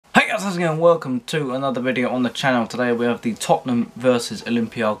guys, how's it going? Welcome to another video on the channel. Today we have the Tottenham versus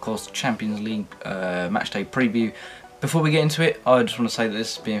Olympiacos Champions League matchday preview. Before we get into it, I just want to say that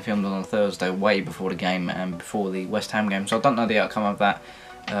this is being filmed on a Thursday, way before the game and before the West Ham game, so I don't know the outcome of that.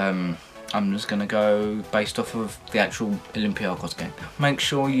 I'm just going to go based off of the actual Olympiacos game. Make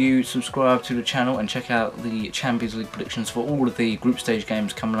sure you subscribe to the channel and check out the Champions League predictions for all of the group stage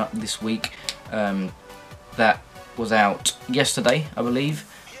games coming up this week. That was out yesterday, I believe.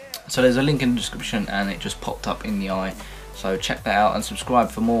 So there's a link in the description and it just popped up in the eye. So check that out and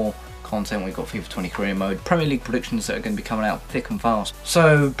subscribe for more content. We've got FIFA 20 career mode, Premier League predictions that are going to be coming out thick and fast.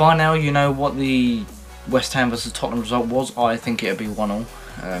 So by now you know what the West Ham versus Tottenham result was. I think it'll be 1-1.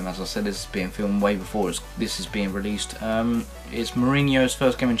 As I said, this is being filmed way before this is being released. It's Mourinho's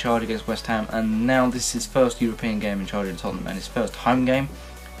first game in charge against West Ham, and now this is his first European game in charge of Tottenham and his first home game.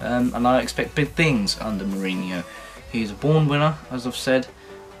 And I expect big things under Mourinho. He's a born winner, as I've said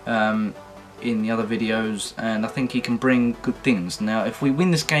in the other videos, and I think he can bring good things. Now if we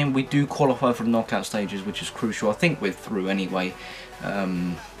win this game, we do qualify for the knockout stages, which is crucial. I think we're through anyway,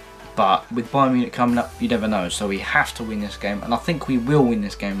 but with Bayern Munich coming up, you never know, so we have to win this game, and I think we will win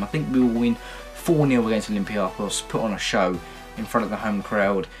this game. I think we will win 4-0 against Olympiacos, put on a show in front of the home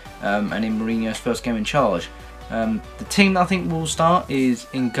crowd, and in Mourinho's first game in charge. The team that I think will start is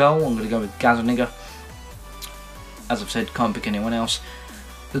in goal. I'm going to go with Gazaniga. As I've said, can't pick anyone else.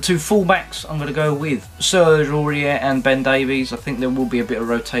 The two fullbacks, I'm going to go with Serge Aurier and Ben Davies. I think there will be a bit of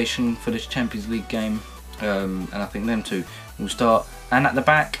rotation for this Champions League game, and I think them two will start. And at the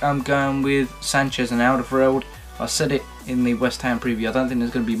back, I'm going with Sanchez and Alderweireld. I said it in the West Ham preview, I don't think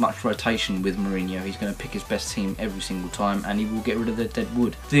there's going to be much rotation with Mourinho. He's going to pick his best team every single time, and he will get rid of the dead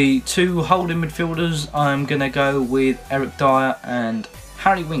wood. The two holding midfielders, I'm going to go with Eric Dyer and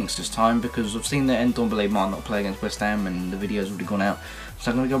Harry Winks this time, because I've seen that Ndombele might not play against West Ham and the video's already gone out. So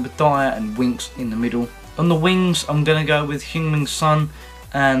I'm going to go with Dyer and Winks in the middle. On the wings, I'm going to go with Heung-min Son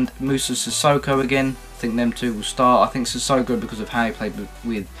and Moussa Sissoko again. I think them two will start. I think Sissoko, because of how he played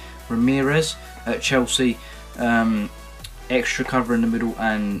with Ramirez at Chelsea, extra cover in the middle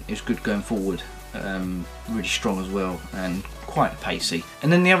and is good going forward. Really strong as well and quite pacey.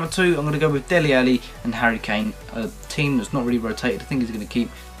 And then the other two, I'm going to go with Dele Alli and Harry Kane, a team that's not really rotated. I think he's going to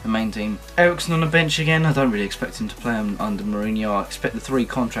keep the main team. Eriksen on the bench again. I don't really expect him to play under Mourinho. I expect the 3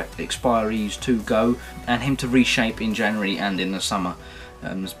 contract expirees to go and him to reshape in January and in the summer.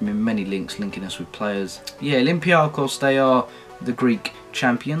 There's been many links linking us with players. Yeah, Olympiacos, they are the Greek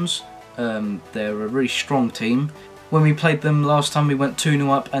champions. They're a really strong team. When we played them last time, we went 2-0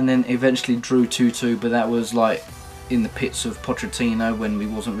 up and then eventually drew 2-2, but that was like in the pits of Pochettino when we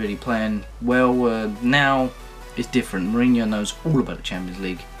wasn't really playing well. Now it's different. Mourinho knows all about the Champions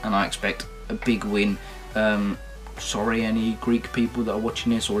League, and I expect a big win. Sorry any Greek people that are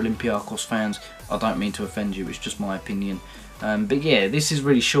watching this or Olympiacos fans, I don't mean to offend you, it's just my opinion. But yeah, this is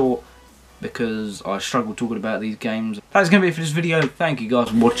really short because I struggle talking about these games. That's going to be it for this video. Thank you guys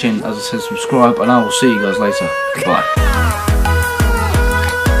for watching. As I said, subscribe, and I will see you guys later. Goodbye.